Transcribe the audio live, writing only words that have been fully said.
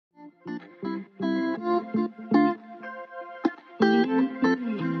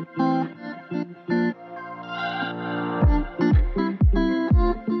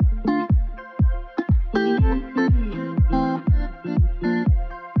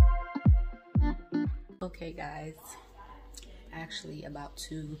Okay guys, actually about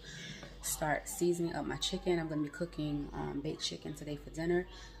to start seasoning up my chicken. I'm going to be cooking baked chicken today for dinner.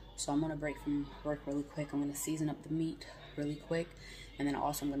 So I'm going to break from work really quick. I'm going to season up the meat really quick. And then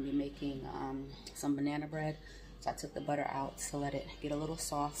also I'm going to be making some banana bread. So I took the butter out to let it get a little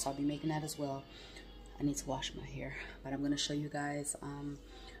soft. So I'll be making that as well. I need to wash my hair. But I'm going to show you guys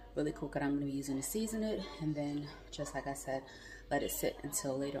really quick what I'm going to be using to season it. And then just like I said, let it sit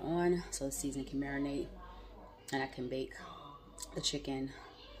until later on so the seasoning can marinate and I can bake the chicken.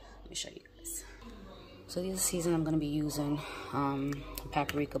 Let me show you guys. So this season I'm going to be using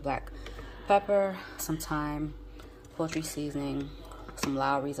paprika, black pepper, some thyme, poultry seasoning, some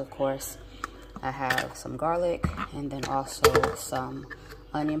Lowry's of course. I have some garlic and then also some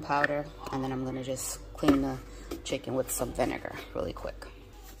onion powder, and then I'm going to just clean the chicken with some vinegar really quick.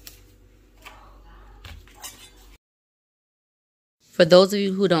 For those of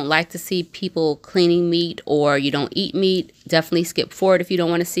you who don't like to see people cleaning meat or you don't eat meat, definitely skip forward if you don't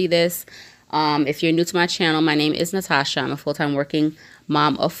want to see this. If you're new to my channel, my name is Natasha. I'm a full-time working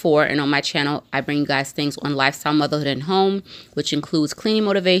mom of 4, and on my channel, I bring you guys things on lifestyle, motherhood, and home, which includes cleaning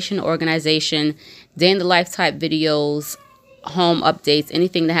motivation, organization, day-in-the-life type videos, home updates,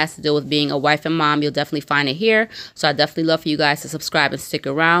 anything that has to do with being a wife and mom. You'll definitely find it here. So I definitely love for you guys to subscribe and stick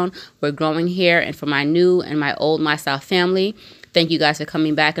around. We're growing here, and for my new and my old MyStyle family, thank you guys for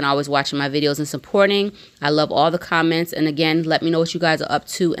coming back and always watching my videos and supporting. I love all the comments. And again, let me know what you guys are up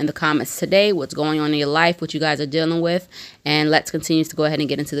to in the comments today, what's going on in your life, what you guys are dealing with. And let's continue to go ahead and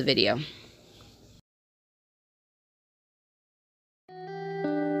get into the video.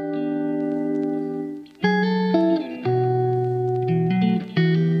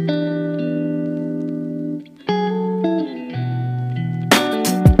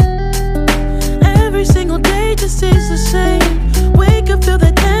 Every single day just stays the same. Wake up, feel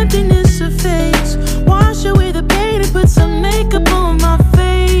that emptiness of face. Wash away the pain and put some makeup on my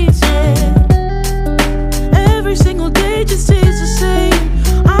face, yeah. Every single day just stays the same.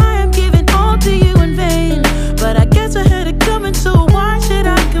 I am giving all to you in vain, but I guess I had it coming, so why should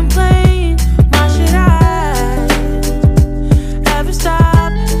I complain? Why should I ever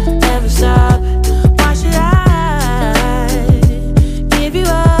stop, ever stop? Why should I give you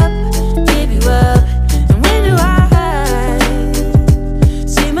up, give you up? And when do I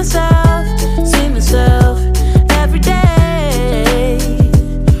see myself every day?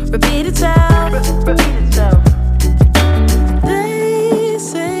 Repeat itself, repeat itself. They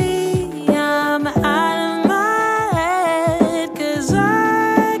say I'm out of my head, 'cause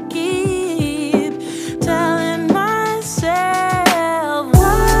I keep telling myself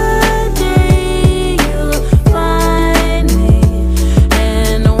one day you'll find me,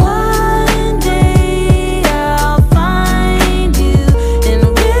 and one day I'll find you, and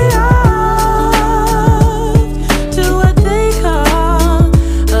we're off to what they call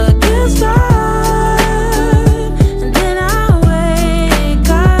a good start. And then I wake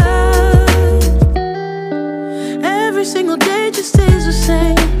up. Every single day just stays the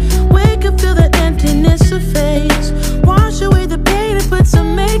same. Wake up, feel the emptiness of face. Wash away the pain and put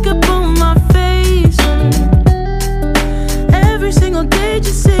some makeup on my face. Every single day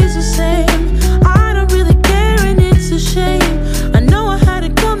just stays the same. I don't really care and it's a shame. I know I had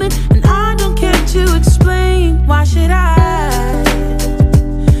it coming and I don't care to explain. Why should I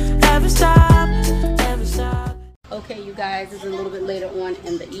ever stop, ever stop? Okay, you guys, it's a little bit later on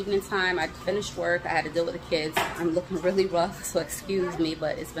in the evening time. I finished work. I had to deal with the kids. I'm looking really rough, so excuse me,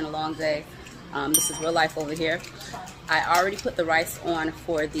 but it's been a long day. This is real life over here. I already put the rice on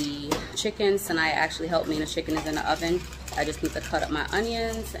for the chicken. Tonight actually helped me, and the chicken is in the oven. I just need to cut up my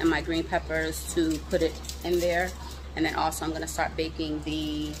onions and my green peppers to put it in there. And then also I'm going to start baking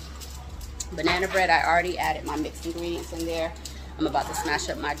the banana bread. I already added my mixed ingredients in there. I'm about to smash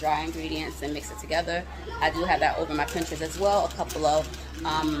up my dry ingredients and mix it together. I do have that over my Pinterest as well, a couple of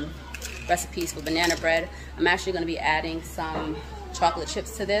recipes for banana bread. I'm actually going to be adding some chocolate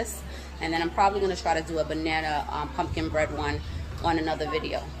chips to this, and then I'm probably going to try to do a banana pumpkin bread one on another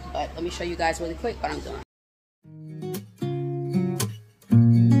video. But let me show you guys really quick what I'm doing.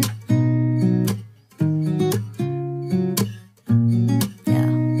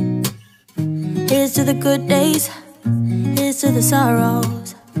 Here's to the good days, here's to the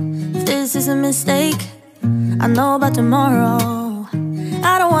sorrows. If this is a mistake, I know about tomorrow.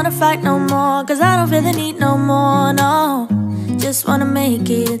 I don't wanna fight no more, 'cause I don't feel the need no more, no. Just wanna make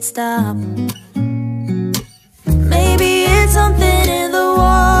it stop. Maybe it's something in the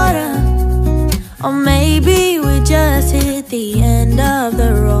water, or maybe we just hit the end of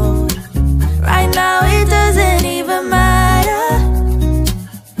the road. Right now it doesn't even matter.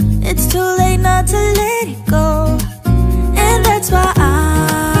 It's too late not to let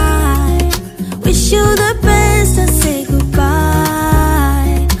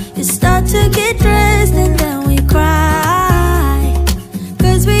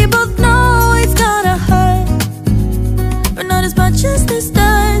 'cause we both know it's gonna hurt, but not as much as this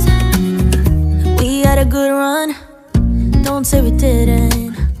does. We had a good run, don't say we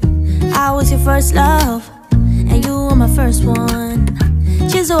didn't. I was your first love, and you were my first one.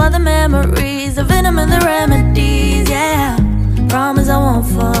 Cheers to all the memories, the venom and the remedies, yeah. Promise I won't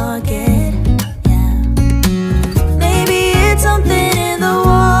forget, yeah. Maybe it's something in the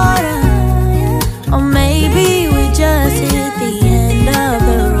water, yeah. Or maybe we just hit the end of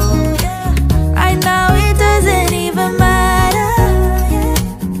the road. Right now it doesn't even matter,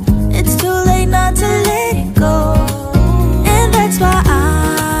 yeah. It's too late not to let it go. And that's why I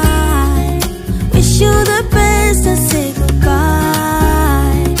wish you the best and say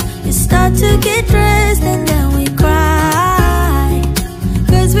goodbye. You start to get dressed and then we cry,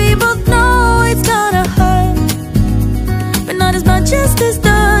 'cause we both know it's gonna hurt, but not as much as this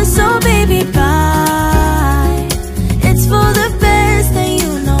does. So baby, bye. It's for the best and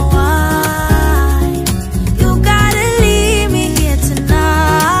you know why. You gotta leave me here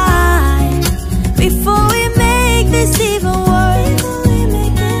tonight before we make this even worse.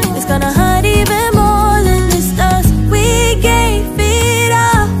 It's gonna hurt even more than this does. We gave it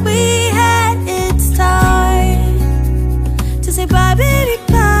all we had, it's time to say bye, baby,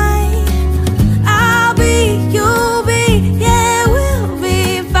 bye. I'll be, you'll be, yeah, we'll be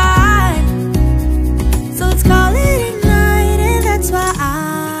fine. So let's call it a night, and that's why I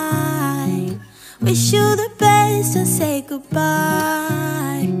wish you the best and say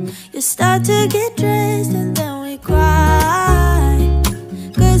goodbye. You start to get dressed and then we cry,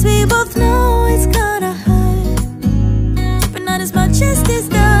 'cause we both know it's gonna hurt, but not as much as this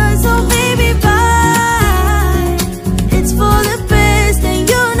does. So baby, bye. It's for the best and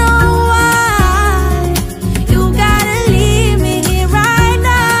you know why. You gotta leave me here right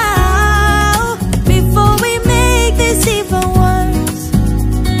now before we make this even worse.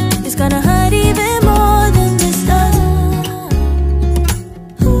 It's gonna hurt even more than this does.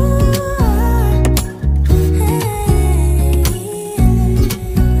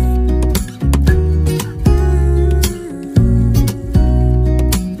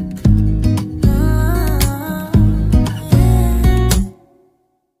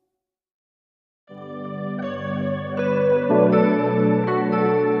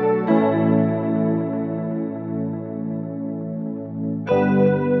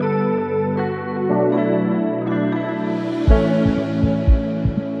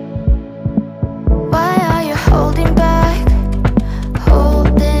 Why are you holding back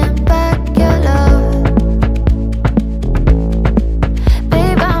your love?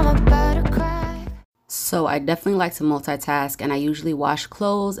 Babe, I'm about to cry. So I definitely like to multitask, and I usually wash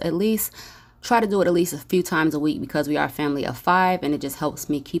clothes try to do it at least a few times a week, because we are a family of 5 and it just helps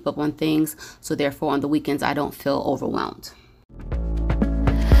me keep up on things. So therefore on the weekends I don't feel overwhelmed.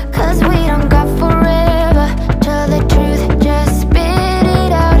 'Cause we don't got forever. Tell the truth, just spit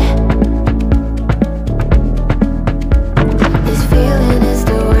it out. This feeling is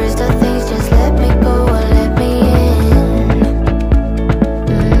the worst of things. Just let me go or let me in.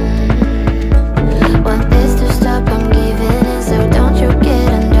 Want this to stop, I'm giving in, so don't you get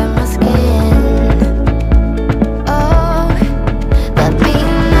under my skin. Oh, but be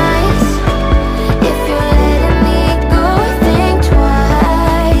nice if you're letting me go. Think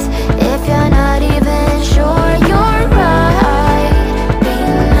twice if you're not even sure you're right. Be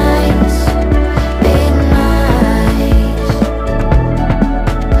nice, be nice.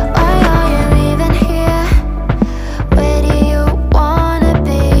 Why are you even here? Where do you wanna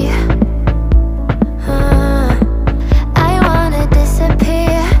be? I wanna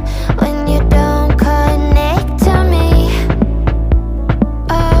disappear when you don't connect to me.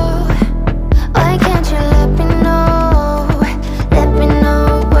 Oh, why can't you let me know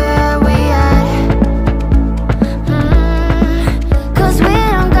where we at? 'Cause we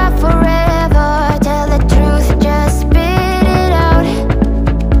don't got forever. Tell the truth, just spit it out.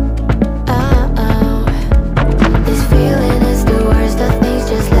 This feeling is the worst of things.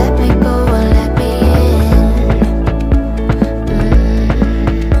 Just let me go or let me in.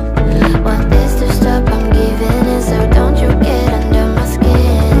 Want this to stop, I'm giving in, so don't you get under my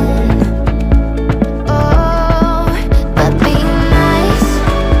skin. Oh, but be nice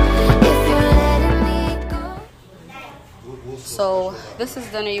if you're letting me go. So this is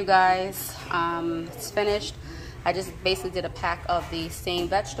dinner, you guys. It's finished. I just basically did a pack of the steamed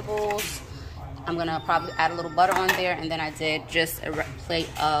vegetables. I'm gonna probably add a little butter on there, and then I did just a plate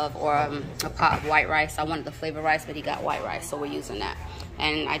of a pot of white rice. I wanted the flavor rice, but he got white rice, so we're using that.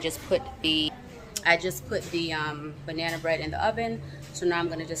 And I just put the banana bread in the oven. So now I'm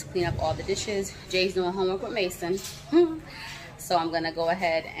gonna just clean up all the dishes. Jay's doing homework with Mason. So I'm gonna go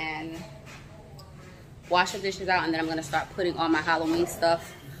ahead and wash the dishes out, and then I'm gonna start putting all my Halloween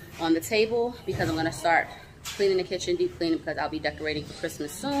stuff on the table, because I'm gonna start cleaning the kitchen, deep cleaning, because I'll be decorating for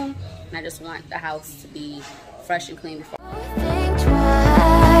Christmas soon, and I just want the house to be fresh and clean before. Think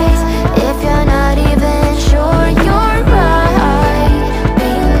twice if you're not even sure you're right.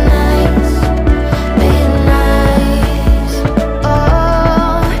 Be nice,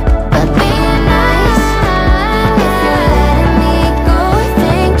 oh, but be nice. If you're letting me go,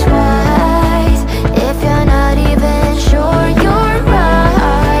 think twice if you're not even sure you're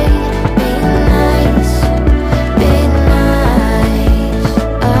right. Be nice,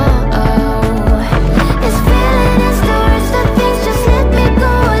 oh. This feeling is the worst of things, just let me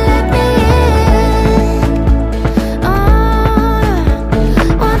go, let me in.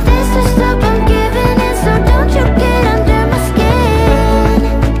 Want this to stop, I'm giving in, so don't you get under my skin.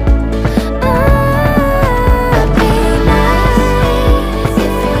 But be nice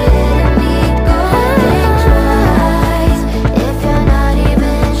if you're letting me go. Think twice if you're not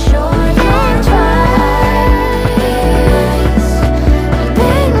even sure you're right. Be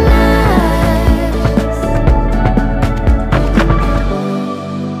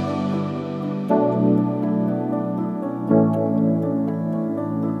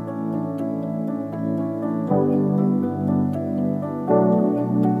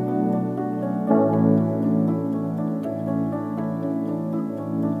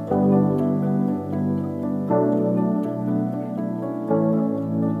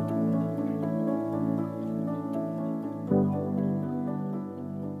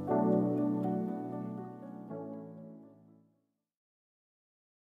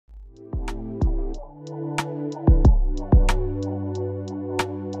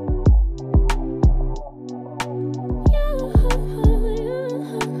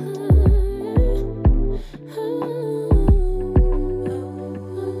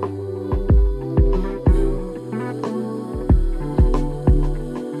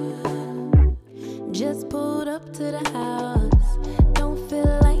just pulled up to the house, don't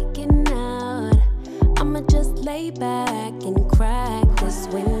feel like getting out. I'ma just lay back and crack this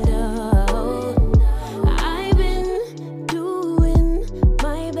window. I've been doing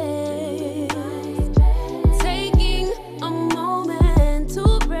my best, taking a moment to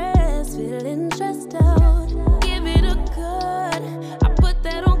rest, feeling stressed out. Give it a good, I put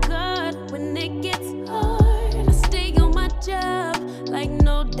that on God when it gets hard. I stay on my job like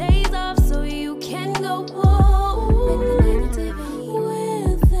no days off, so you can go home with that.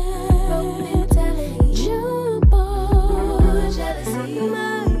 Jump on jealousy,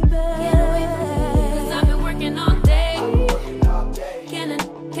 my bad. Get away from me, 'cause I've been working all day. Can I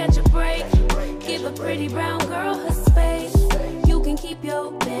catch a break? Give a pretty brown girl her space. You can keep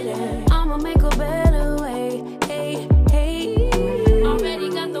your bitter, I'ma make a better way. Hey, hey, already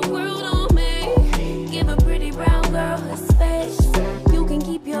got the world on me. Give a pretty brown girl her space. You can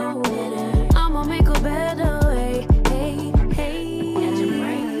keep your bitter, I'ma make a better way. Hey, hey, catch a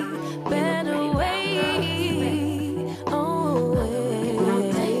break, better way. Oh,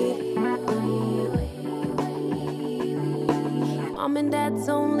 Mom and Dad's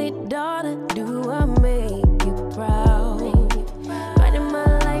only daughter, do I make you proud? Writing my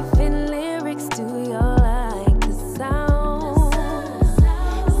life in lyrics, do you like the sound?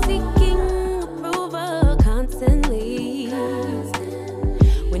 Seeking approval constantly.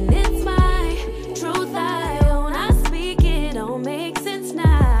 When it's my truth I own, I speak, it don't make sense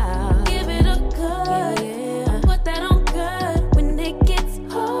now. Give it a good, I put that on good when it gets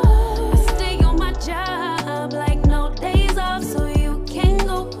hard. I stay on my job like no days off, so you can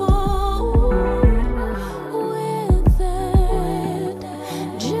go home with that.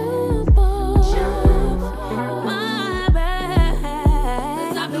 Jump on my bad,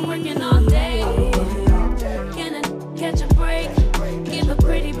 'cause I've been working all day. Can I catch a break? Give a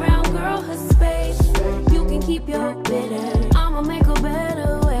pretty brown girl her space. You can keep your bitter, I'ma make a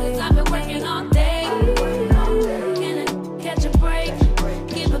better way. 'Cause I've been working all day. Can I catch a break?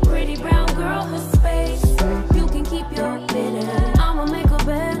 Give a pretty brown girl her space. You can keep your bitter, I'ma make a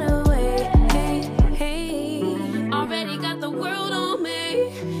better way. Hey, hey, already got the world on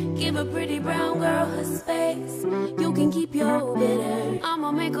me. Give a pretty brown girl her space. You can keep your bitter,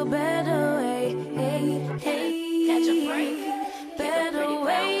 I'ma make a better way. Hey, hey, catch a break, better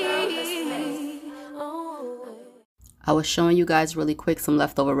way. Oh. I was showing you guys really quick some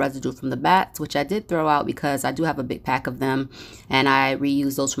leftover residue from the bats, which I did throw out because I do have a big pack of them and I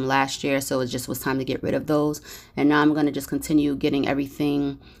reused those from last year, so it just was time to get rid of those. And now I'm going to just continue getting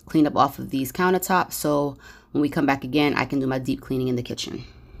everything cleaned up off of these countertops, so when we come back again I can do my deep cleaning in the kitchen.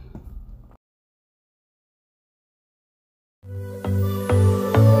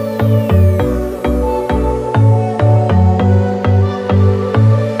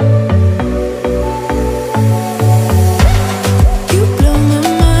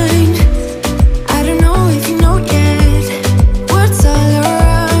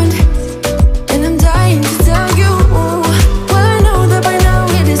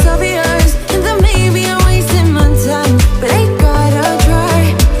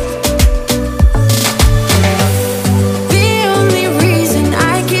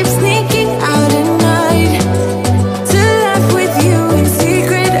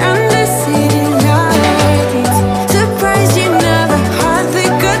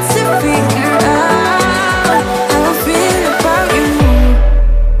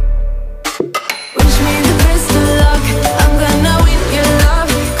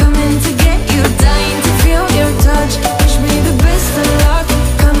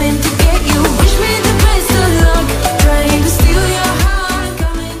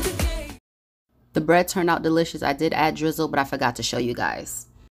 The bread turned out delicious. I did add drizzle, but I forgot to show you guys.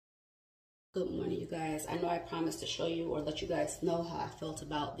 Good morning, you guys. I know I promised to show you or let you guys know how I felt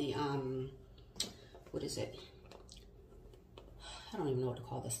about the, what is it? I don't even know what to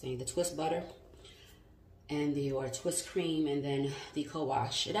call this thing. The twist butter and or twist cream, and then the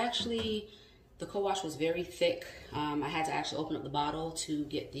co-wash. The co-wash was very thick. I had to actually open up the bottle to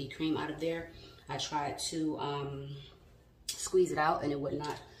get the cream out of there. I tried to squeeze it out and it would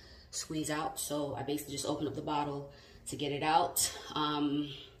not squeeze out. So I basically just opened up the bottle to get it out.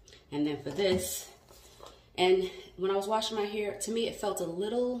 And then for this, and when I was washing my hair, to me it felt a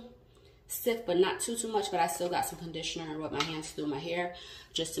little stiff, but not too much, but I still got some conditioner and rubbed my hands through my hair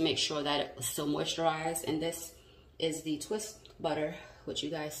just to make sure that it was still moisturized. And this is the twist butter, which you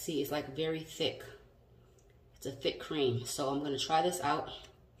guys see is like very thick. It's a thick cream. So I'm gonna try this out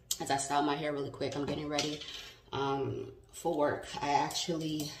as I style my hair really quick. I'm getting ready for work. I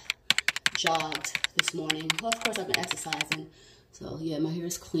actually jogged this morning. Well, of course I've been exercising. So yeah, my hair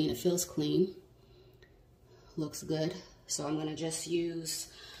is clean. It feels clean. Looks good. So I'm gonna just use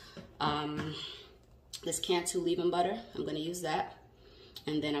this Cantu leave-in butter. I'm gonna use that.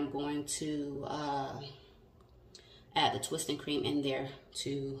 And then I'm going to add the twisting cream in there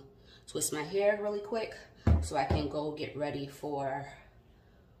to twist my hair really quick so I can go get ready for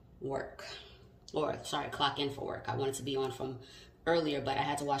work. Or sorry, clock in for work. I wanted to be on from earlier, but I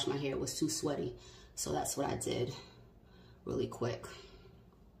had to wash my hair. It was too sweaty. So that's what I did really quick.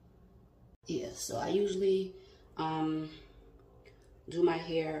 Yeah, so I usually do my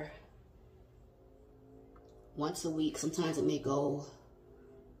hair once a week. Sometimes it may go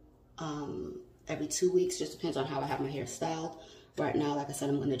every 2 weeks, just depends on how I have my hair styled. Right now, like I said,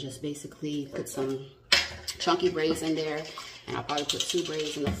 I'm gonna just basically put some chunky braids in there, and I'll probably put 2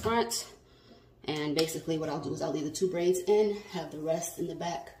 braids in the front. And basically what I'll do is I'll leave the 2 braids in, have the rest in the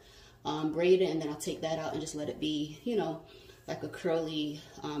back braided, and then I'll take that out and just let it be, you know, like a curly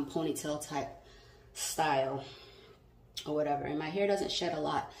ponytail type style or whatever. And my hair doesn't shed a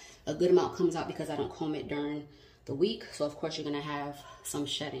lot. A good amount comes out because I don't comb it during the week. So of course you're gonna have some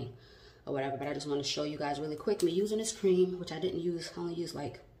shedding or whatever, but I just want to show you guys really quick me using this cream, which I didn't use. I only used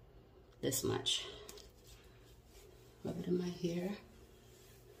like this much. Rub it in my hair.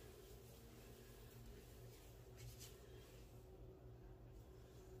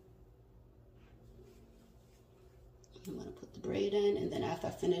 I'm gonna put the braid in, and then after I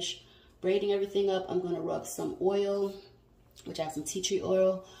finish braiding everything up, I'm gonna rub some oil, which I have some tea tree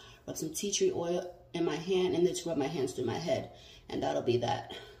oil, rub some tea tree oil in my hand, and then just rub my hands through my head, and that'll be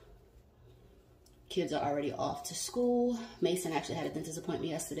that. Kids are already off to school. Mason actually had a dentist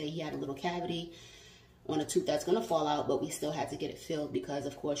appointment yesterday. He had a little cavity on a tooth that's gonna fall out, but we still had to get it filled because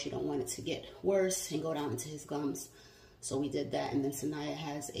of course you don't want it to get worse and go down into his gums. So we did that, and then Sanaya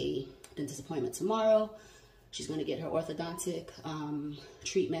has a dentist appointment tomorrow. She's gonna get her orthodontic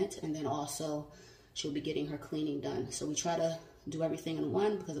treatment, and then also she'll be getting her cleaning done. So we try to do everything in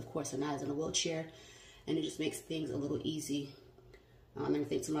one because of course Sanaya's in a wheelchair, and it just makes things a little easy. And I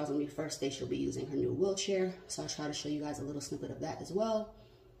think tomorrow's gonna be the first day she'll be using her new wheelchair. So I'll try to show you guys a little snippet of that as well.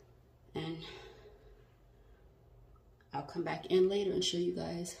 And I'll come back in later and show you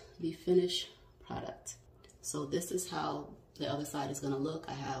guys the finished product. So this is how the other side is gonna look.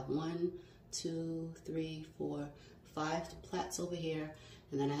 I have 1, 2, 3, 4, 5 plaits over here,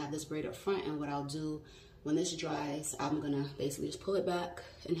 and then I have this braid up front. And what I'll do when this dries, I'm gonna basically just pull it back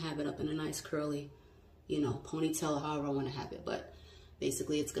and have it up in a nice curly, you know, ponytail or however I want to have it. But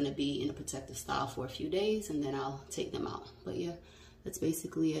basically it's gonna be in a protective style for a few days, and then I'll take them out. But yeah, that's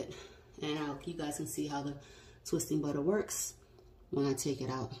basically it. And you guys can see how the twisting butter works when I take it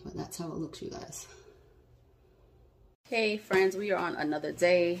out. But that's how it looks, you guys. Hey friends, we are on another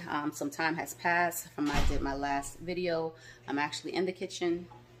day. Some time has passed from when I did my last video. I'm actually in the kitchen.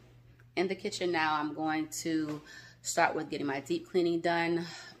 Now I'm going to start with getting my deep cleaning done.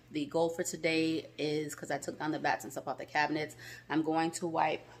 The goal for today is, because I took down the bats and stuff off the cabinets, I'm going to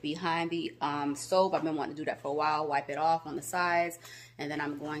wipe behind the stove. I've been wanting to do that for a while. Wipe it off on the sides, and then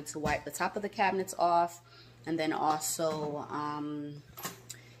I'm going to wipe the top of the cabinets off, and then also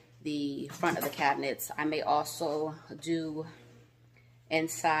the front of the cabinets. I may also do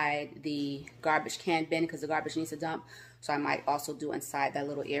inside the garbage can bin because the garbage needs to dump. So I might also do inside that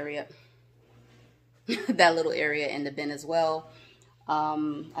little area, that little area in the bin as well.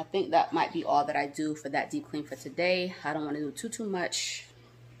 I think that might be all that I do for that deep clean for today. I don't want to do too much.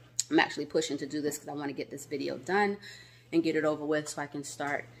 I'm actually pushing to do this because I want to get this video done and get it over with so I can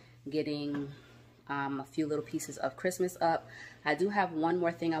start getting a few little pieces of Christmas up. I do have one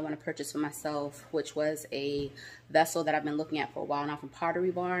more thing I want to purchase for myself, which was a vessel that I've been looking at for a while now from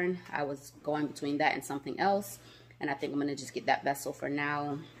Pottery Barn. I was going between that and something else, and I think I'm going to just get that vessel for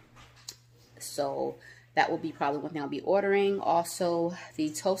now. So that will be probably one thing I'll be ordering. Also, the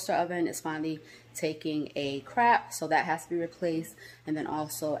toaster oven is finally taking a crap, so that has to be replaced. And then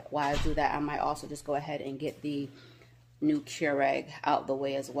also, while I do that, I might also just go ahead and get the new Keurig out the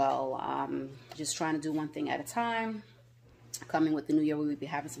way as well. Just trying to do one thing at a time. Coming with the new year, we will be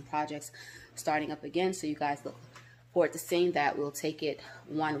having some projects starting up again, so you guys look forward to seeing that. We'll take it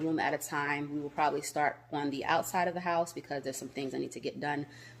one room at a time. We will probably start on the outside of the house because there's some things I need to get done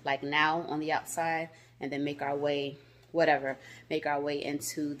like now on the outside, and then make our way, make our way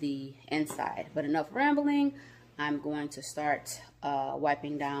into the inside. But enough rambling. I'm going to start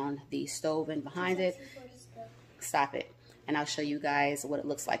wiping down the stove and behind it. Stop it. And I'll show you guys what it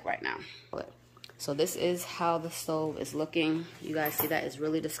looks like right now. So this is how the stove is looking. You guys see that? It's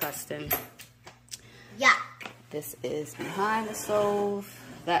really disgusting. Yeah. This is behind the stove.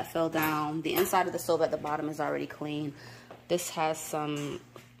 That fell down. The inside of the stove at the bottom is already clean. This has some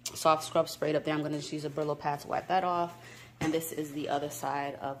soft scrub sprayed up there. I'm going to just use a Brillo pad to wipe that off. And this is the other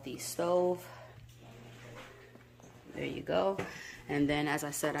side of the stove. There you go. And then, as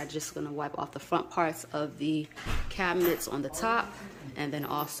I said, I'm just going to wipe off the front parts of the cabinets on the top. And then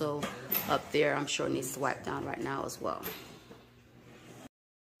also up there, I'm sure it needs to wipe down right now as well.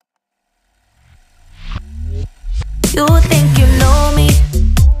 You think you know me?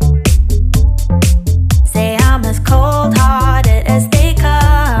 Say I'm as cold-hearted as they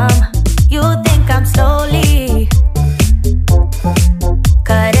come. You think I'm slowly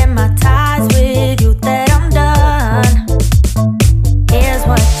cutting my ties with you, that I'm done. Here's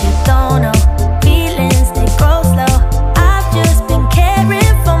what you don't know. Feelings, they grow slow. I've just been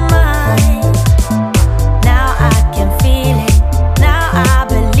caring for mine. Now I can feel it. Now I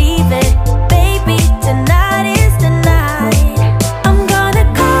believe it. Baby, tonight is the night. I'm gonna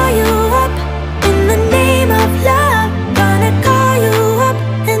call you up in the name of love. Gonna call you up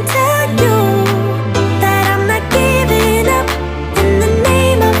and tell you that I'm not giving up. In the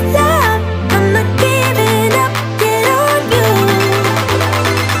name of love, I'm not giving up. Get on you.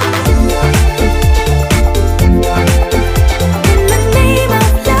 In the name of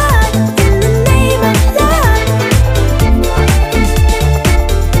love, in the name of love.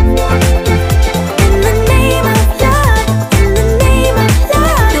 In the name of love, in the name of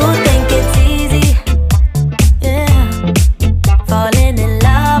love. You think it's easy, yeah, falling in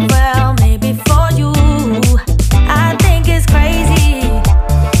love, well, maybe for you. I think it's crazy,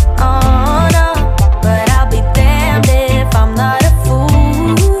 oh no, but I'll be damned if I'm not a fool.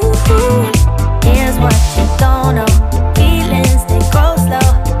 Here's what you don't know. Feelings, they grow slow.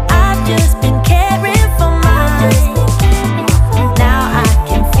 I've just been caring for mine. Now I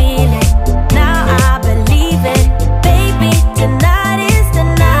can feel it. Now I believe it. Baby, tonight is the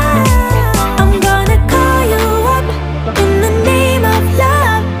night. I'm gonna call you up in the name of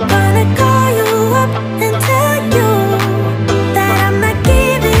love. Gonna call you up and tell you that I'm not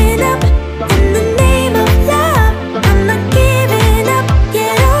giving up. In the name of love, I'm not giving up.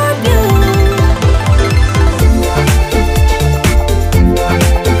 Get on you.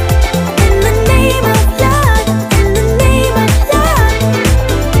 In the name of love, in the name of love.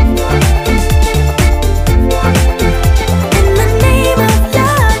 In the name of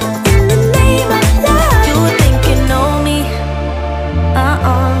love, in the name of love. You think you know me?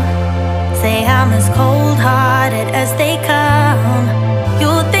 Say I'm as cold-hearted as they come.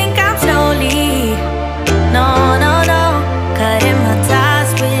 You think I'm slowly, no, no, no, cutting my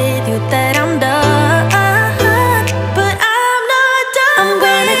ties with you, that I'm done. But I'm not done. I'm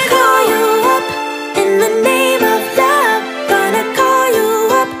gonna call you up in the name of love. Gonna call you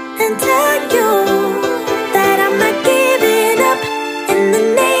up and tell you that I'm not giving up. In the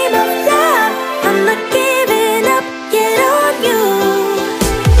name of love, I'm not giving up. Get on you.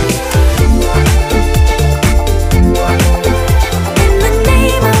 In the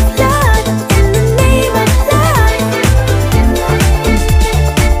name of love, in the name of love.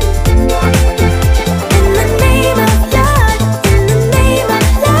 In the name of love, in the name of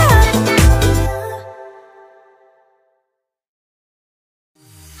love.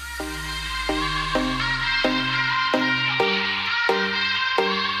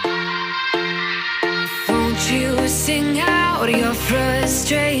 Won't you sing out your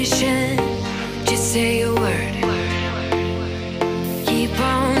frustration? Just say a word. Keep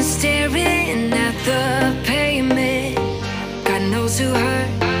on staring at the pavement. God knows who hurt.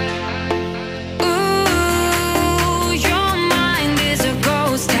 Ooh, your mind is a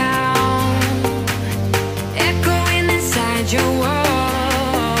ghost town.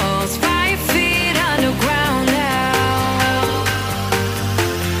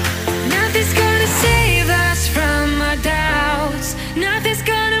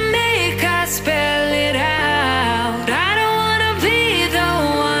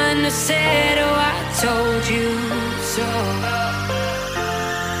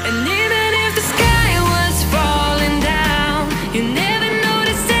 And even if the sky was falling down, you never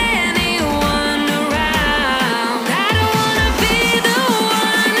noticed anyone around. I don't wanna be the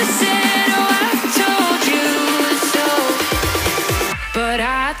one that said, oh, I told you so, but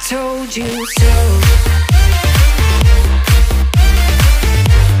I told you so.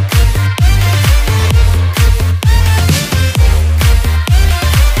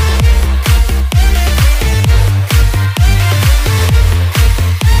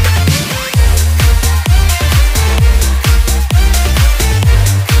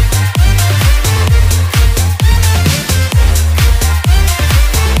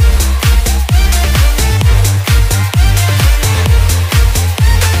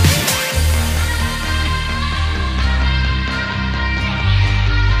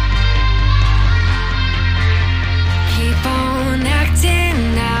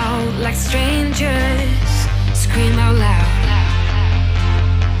 Strangers scream out loud.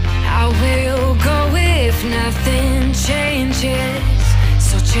 I will go if nothing changes.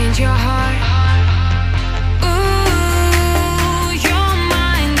 So change your heart. Ooh, your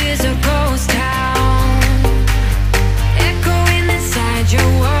mind is a ghost town, echoing inside your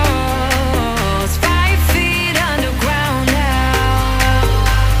walls, 5 feet underground now.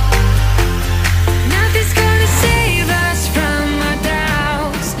 Nothing's gonna save us from our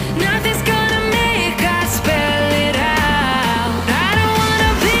doubts. Nothing's gonna make us spell it out. I don't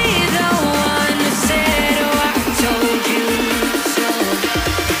wanna be the one who said, oh, I told you so,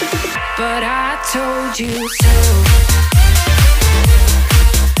 but I told you so.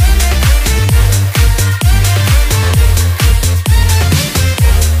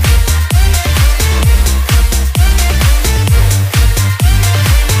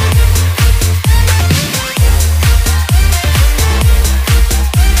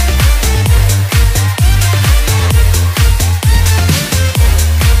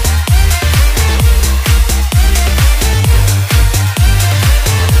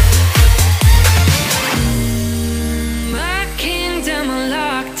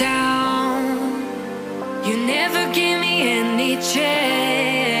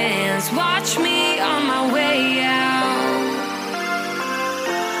 Watch me on my way out.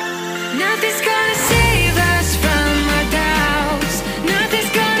 Nothing's gonna save us from our doubts.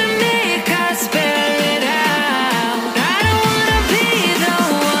 Nothing's gonna make us spell it out. I don't wanna be the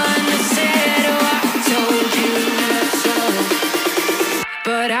one that said, oh, I told you so,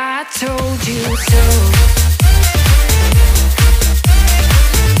 but I told you so.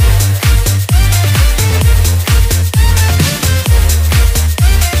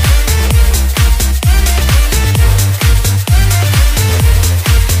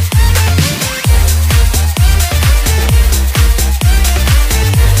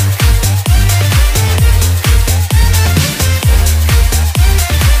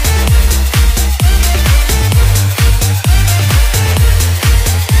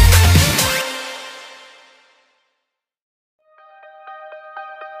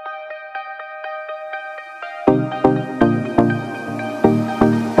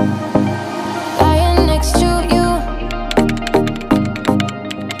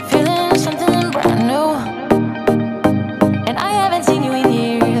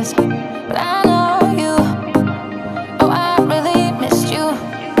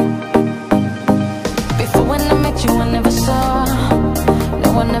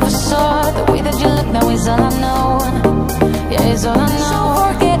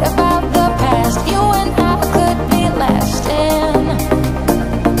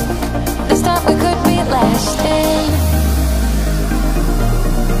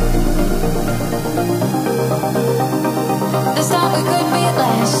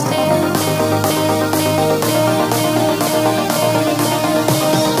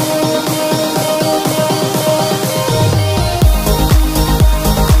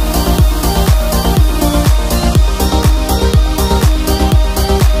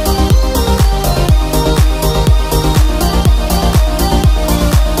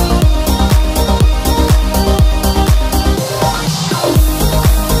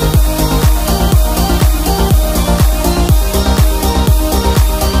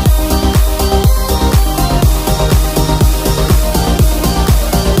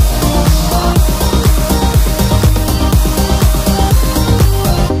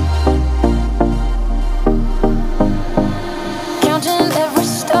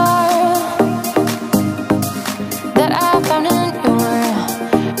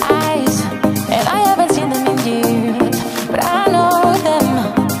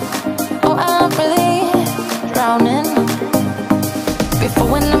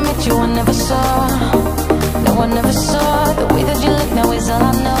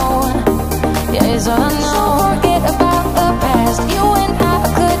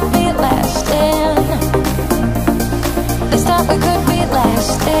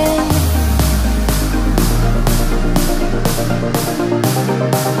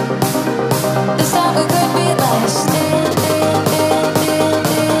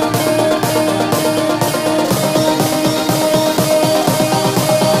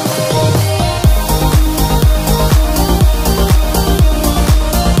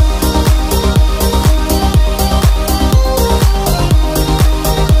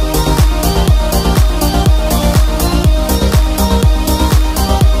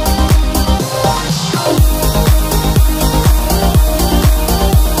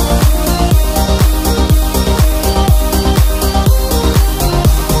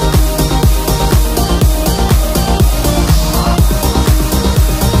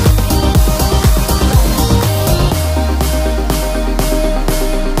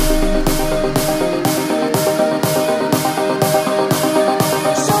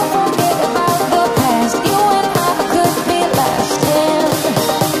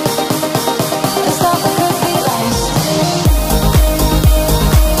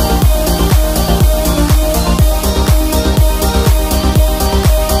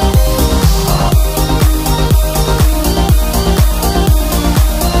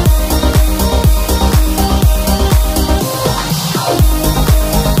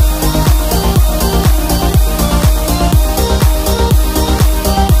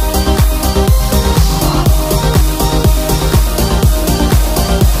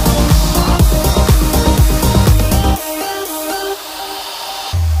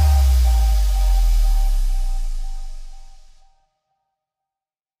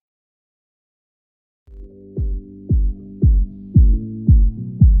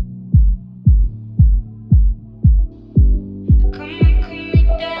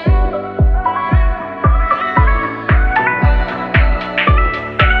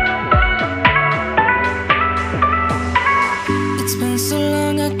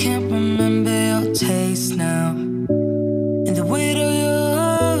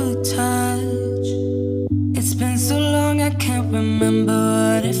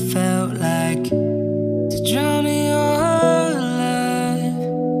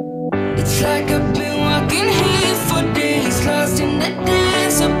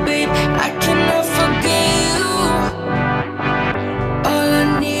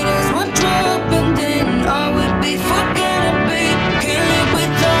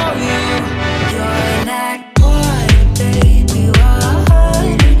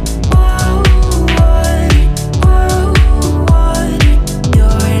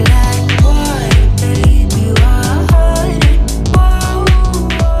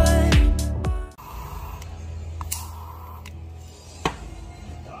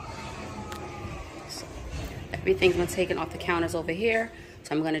 Everything's been taken off the counters over here.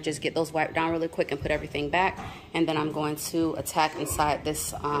 So I'm going to just get those wiped down really quick and put everything back. And then I'm going to attack inside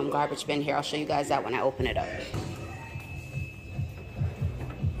this garbage bin here. I'll show you guys that when I open it up.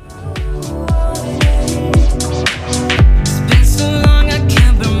 It's been so long I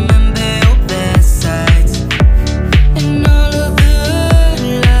can't remember your best sides and all of the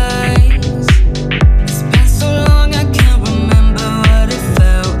lies. It's been so long I can't remember what it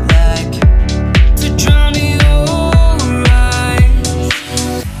felt like to drown in your eyes.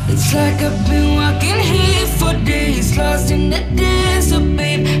 It's like I've been walking here for days, lost in the desert,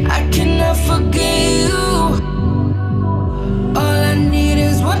 babe. I cannot forget you. All I need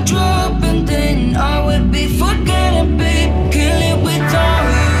is one drop and then I would be forgetting, babe. Can't live without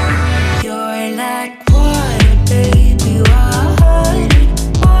you. You're like water, baby, water.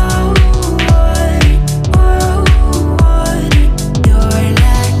 You're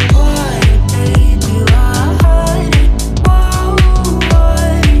like water, baby,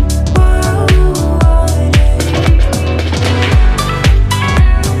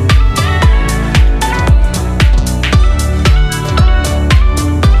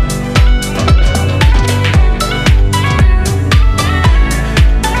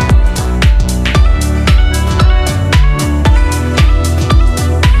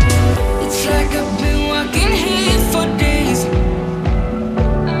 it's like I've been walking here for days.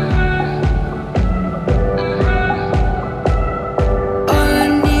 All I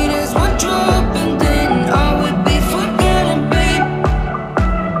need is one drop and then I would be forgetting, babe.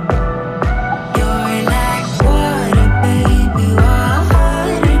 You're like water, baby, water.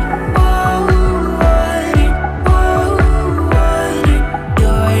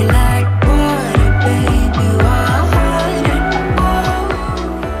 You're like water, baby,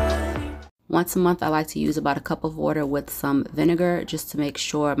 Once a month, I like to use about a cup of water with some vinegar just to make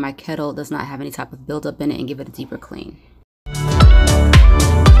sure my kettle does not have any type of buildup in it and give it a deeper clean.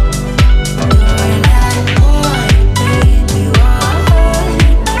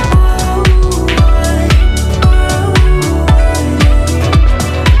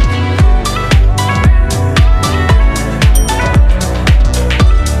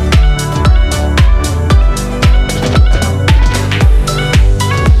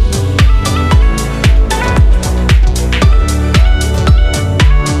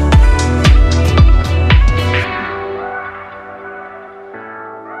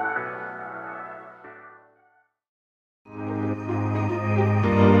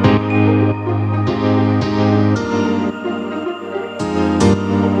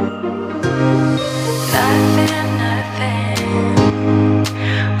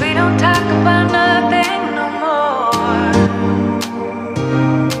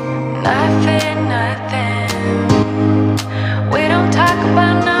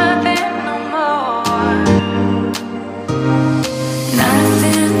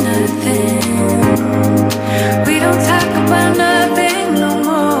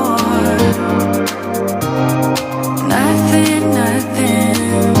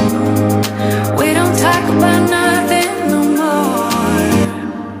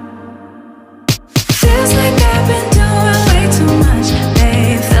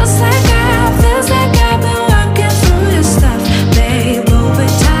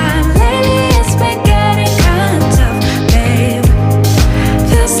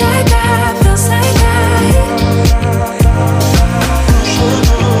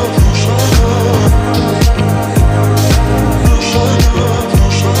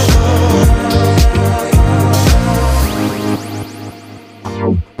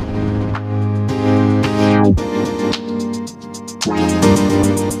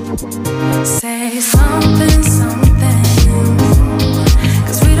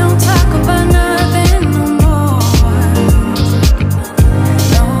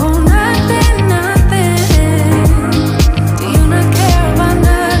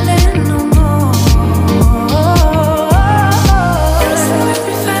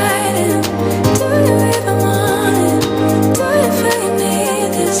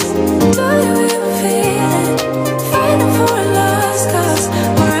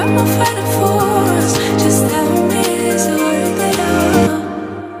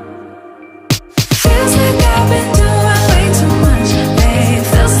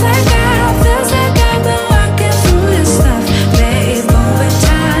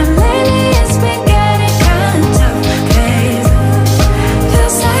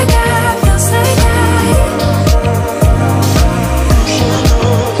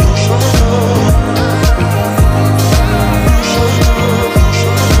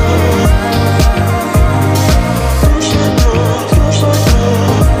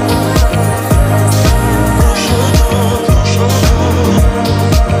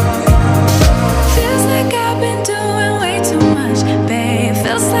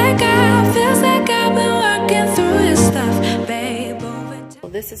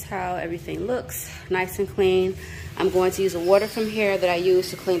 is how everything looks, nice and clean. I'm going to use the water from here that I use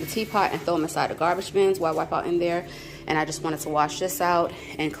to clean the teapot and throw them inside the garbage bins while I wipe out in there. And I just wanted to wash this out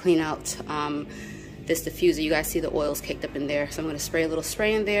and clean out this diffuser. You guys see the oils caked up in there. So I'm going to spray a little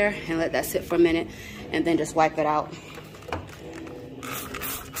spray in there and let that sit for a minute and then just wipe it out.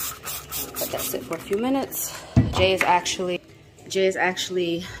 Let that sit for a few minutes. Jay has actually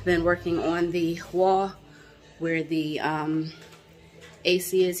been working on the wall where the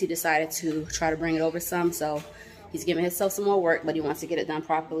AC is. He decided to try to bring it over some, so he's giving himself some more work, but he wants to get it done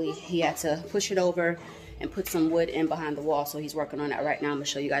properly. He had to push it over and put some wood in behind the wall, so he's working on that right now. I'm gonna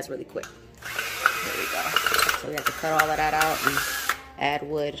show you guys really quick. There we go. So we have to cut all of that out and add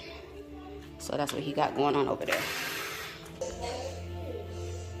wood. So that's what he got going on over there.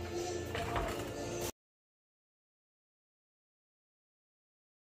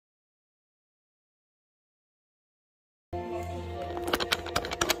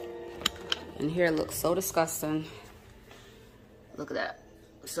 And here it looks so disgusting. Look at that.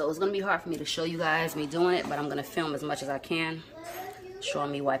 So it's gonna be hard for me to show you guys me doing it, but I'm gonna film as much as I can,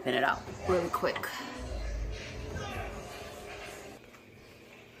 showing me wiping it out really quick.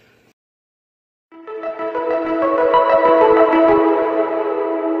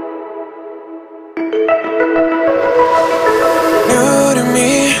 New to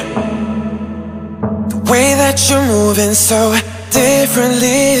me, the way that you're moving so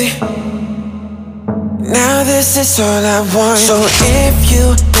differently. Now this is all I want. So if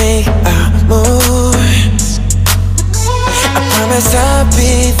you make a move, I promise I'll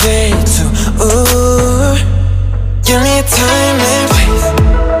be there too. Ooh, give me a time and place.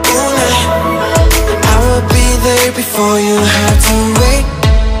 I will be there before you have to wait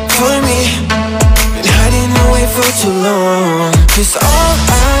for me. Been hiding away for too long. 'Cause all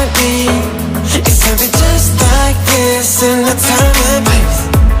I need is something just like this in the time and place.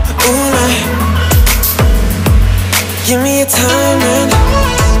 Ooh, give me a time and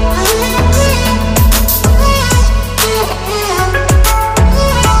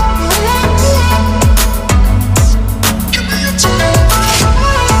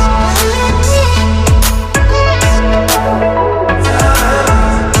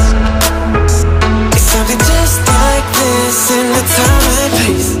it's something just like this in the time and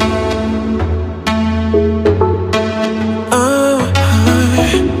place.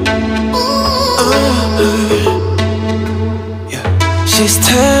 She's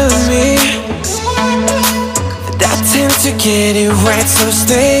telling me that I tend to get it right, so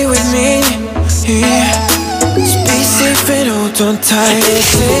stay with me. Yeah. Just be safe and hold on tight.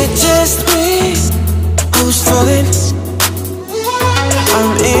 Is it just me who's falling?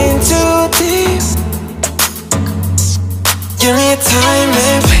 I'm in too deep. Give me a time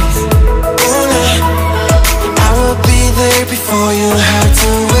and place. I will be there before you have to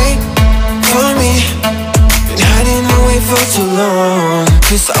wait for me. For too long.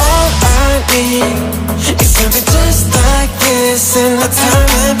 'Cause all I need is something just like this in the time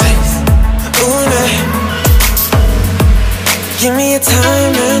and place. Ooh, nah. Give me a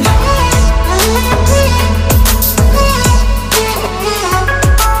time and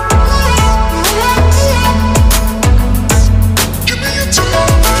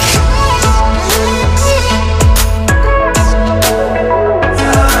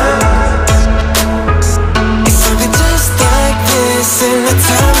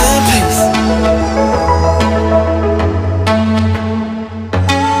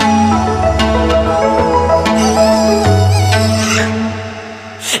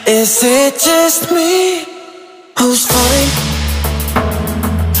is it just me who's falling?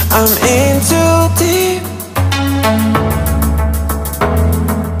 I'm in too deep.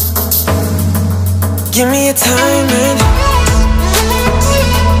 Give me a time and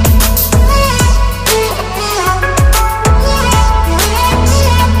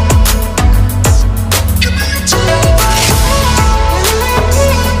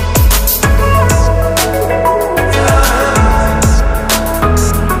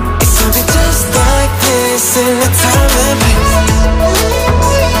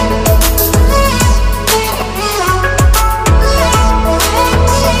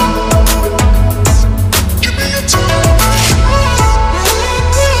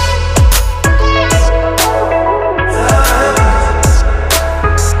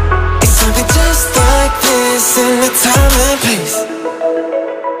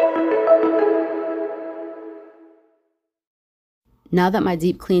Now that my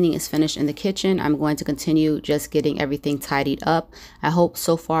deep cleaning is finished in the kitchen, I'm going to continue just getting everything tidied up. I hope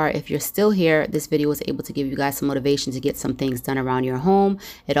so far, if you're still here, this video was able to give you guys some motivation to get some things done around your home.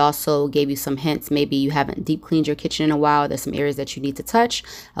 It also gave you some hints. Maybe you haven't deep cleaned your kitchen in a while. There's some areas that you need to touch.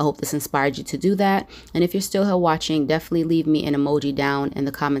 I hope this inspired you to do that. And if you're still here watching, definitely leave me an emoji down in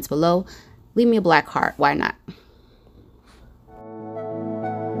the comments below. Leave me a black heart. Why not?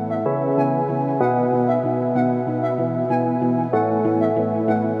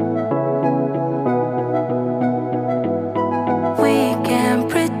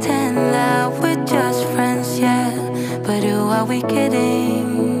 Are we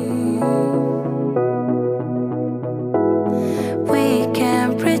kidding? We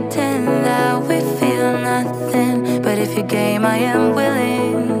can't pretend that we feel nothing, but if you're game, I am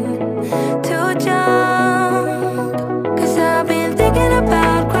willing to jump. 'Cause I've been thinking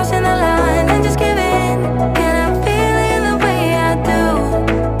about crossing the line and just giving. And I'm feeling the way I do.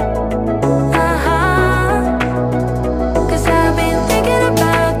 'Cause I've been thinking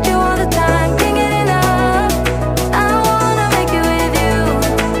about you all the time, can't get enough. I wanna make it with you.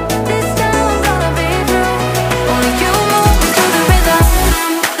 This time I'm gonna be true. Only you move me to the rhythm.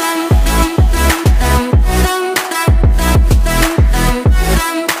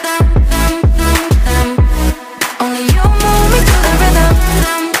 Only you move me to the rhythm.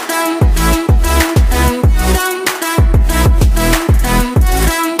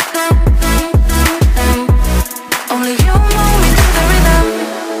 Only you move me to the rhythm.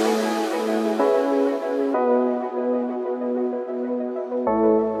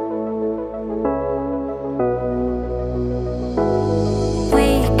 We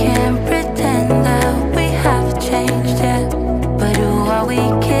can't pretend that we have changed yet, but who are we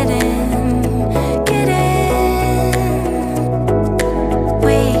kidding? Kidding.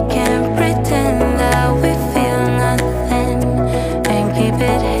 We can't pretend that we feel nothing and keep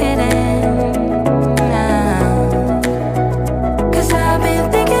it hidden now. 'Cause I've been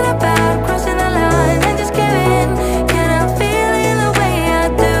thinking about crossing the line and just giving. Can I feel it the way I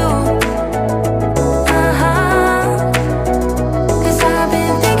do? 'Cause I've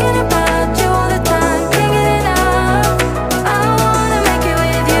been thinking about you all the time, can't get enough. I wanna make it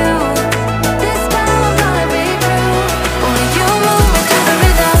with you. This time I'm gonna be true. Only you move me to the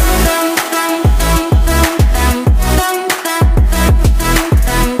rhythm.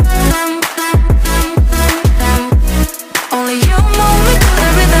 Only you move me to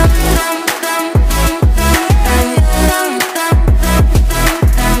the rhythm.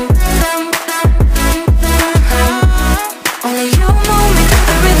 Only you move me to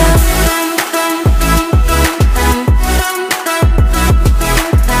the rhythm.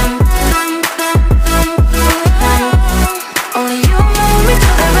 Only you move me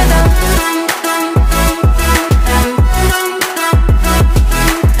to the rhythm.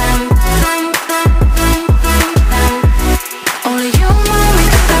 Only you move me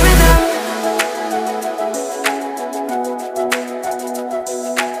to the rhythm.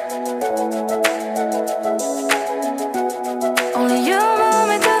 Only you move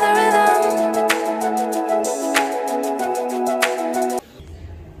me to the rhythm.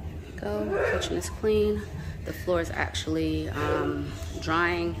 Go. Kitchen is clean. The floor is actually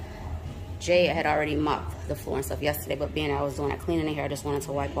drying. Jay had already mopped the floor and stuff yesterday, but being I was doing that cleaning in here, I just wanted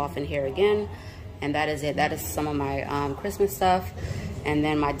to wipe off in here again. And that is it. That is some of my Christmas stuff, and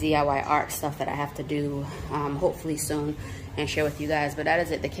then my DIY art stuff that I have to do hopefully soon and share with you guys. But that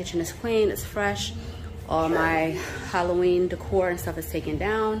is it. The kitchen is clean. It's fresh. All my Halloween decor and stuff is taken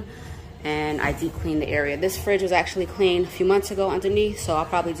down, and I deep cleaned the area. This fridge was actually cleaned a few months ago underneath, so I'll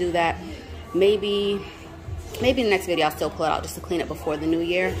probably do that. Maybe in the next video I'll still pull it out just to clean it before the new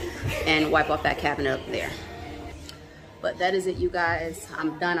year and wipe off that cabinet up there. But that is it, you guys.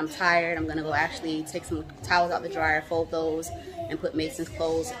 I'm done. I'm tired. I'm gonna go actually take some towels out the dryer, fold those, and put Mason's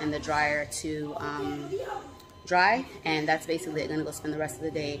clothes in the dryer to dry. And that's basically it. Gonna go spend the rest of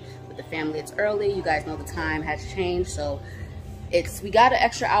the day with the family. It's early. You guys know the time has changed, so we got an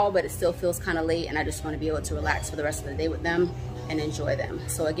extra hour, but it still feels kind of late, and I just want to be able to relax for the rest of the day with them and enjoy them.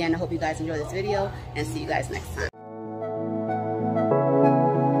 So again, I hope you guys enjoy this video, and see you guys next time.